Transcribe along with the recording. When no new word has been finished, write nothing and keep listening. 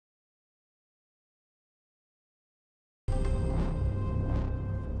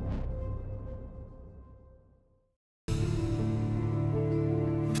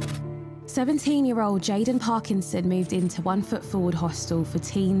17-year-old Jayden Parkinson moved into One Foot Forward hostel for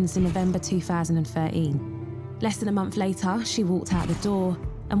teens in November 2013. Less than a month later, she walked out the door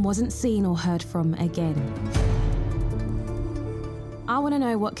and wasn't seen or heard from again. I want to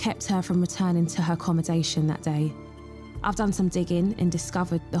know what kept her from returning to her accommodation that day. I've done some digging and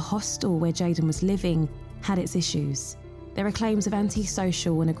discovered the hostel where Jayden was living had its issues. There are claims of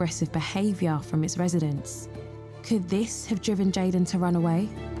antisocial and aggressive behaviour from its residents. Could this have driven Jayden to run away?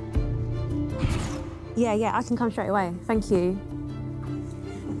 Yeah, I can come straight away. Thank you.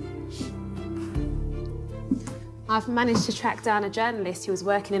 I've managed to track down a journalist who was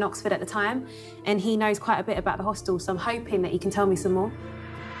working in Oxford at the time, and he knows quite a bit about the hostel, so I'm hoping that he can tell me some more.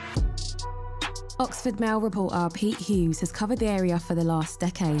 Oxford Mail reporter Pete Hughes has covered the area for the last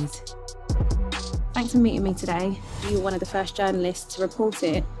decade. Thanks for meeting me today. You were one of the first journalists to report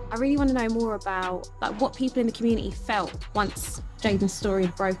it. I really want to know more about what people in the community felt once Jayden's story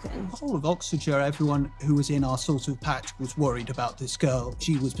had broken. The whole of Oxfordshire, everyone who was in our sort of patch was worried about this girl.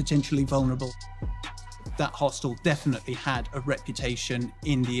 She was potentially vulnerable. That hostel definitely had a reputation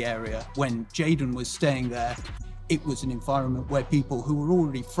in the area. When Jayden was staying there, it was an environment where people who were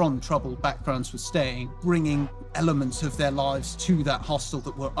already from troubled backgrounds were staying, bringing elements of their lives to that hostel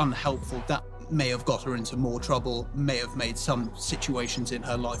that were unhelpful. That may have got her into more trouble, may have made some situations in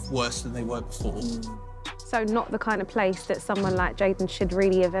her life worse than they were before. So not the kind of place that someone like Jayden should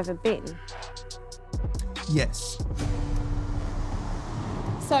really have ever been? Yes.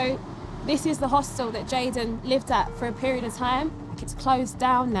 So this is the hostel that Jayden lived at for a period of time. It's closed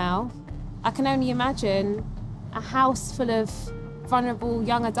down now. I can only imagine a house full of vulnerable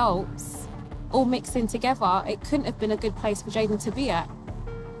young adults all mixed in together. It couldn't have been a good place for Jayden to be at.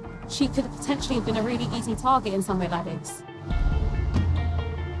 She could have potentially been a really easy target in somewhere like this.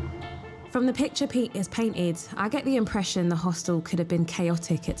 From the picture Pete has painted, I get the impression the hostel could have been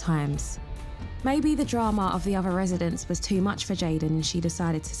chaotic at times. Maybe the drama of the other residents was too much for Jayden and she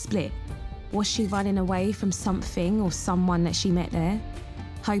decided to split. Was she running away from something or someone that she met there,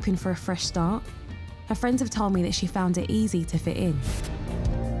 hoping for a fresh start? Her friends have told me that she found it easy to fit in.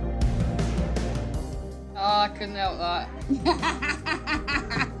 Oh, I couldn't help that.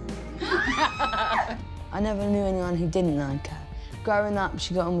 I never knew anyone who didn't like her. Growing up,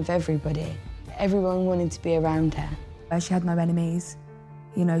 she got on with everybody. Everyone wanted to be around her. She had no enemies.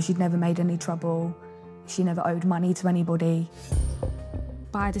 You know, she'd never made any trouble. She never owed money to anybody.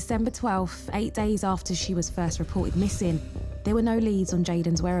 By December 12th, 8 days after she was first reported missing, there were no leads on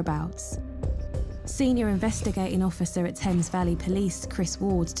Jayden's whereabouts. Senior investigating officer at Thames Valley Police, Chris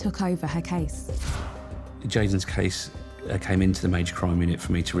Ward, took over her case. Jayden's case came into the major crime unit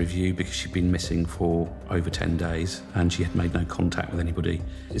for me to review because she'd been missing for over 10 days and she had made no contact with anybody.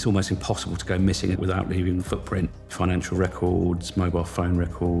 It's almost impossible to go missing without leaving a footprint. Financial records, mobile phone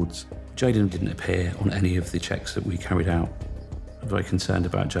records. Jayden didn't appear on any of the checks that we carried out. I'm very concerned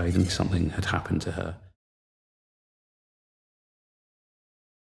about Jayden. Something had happened to her.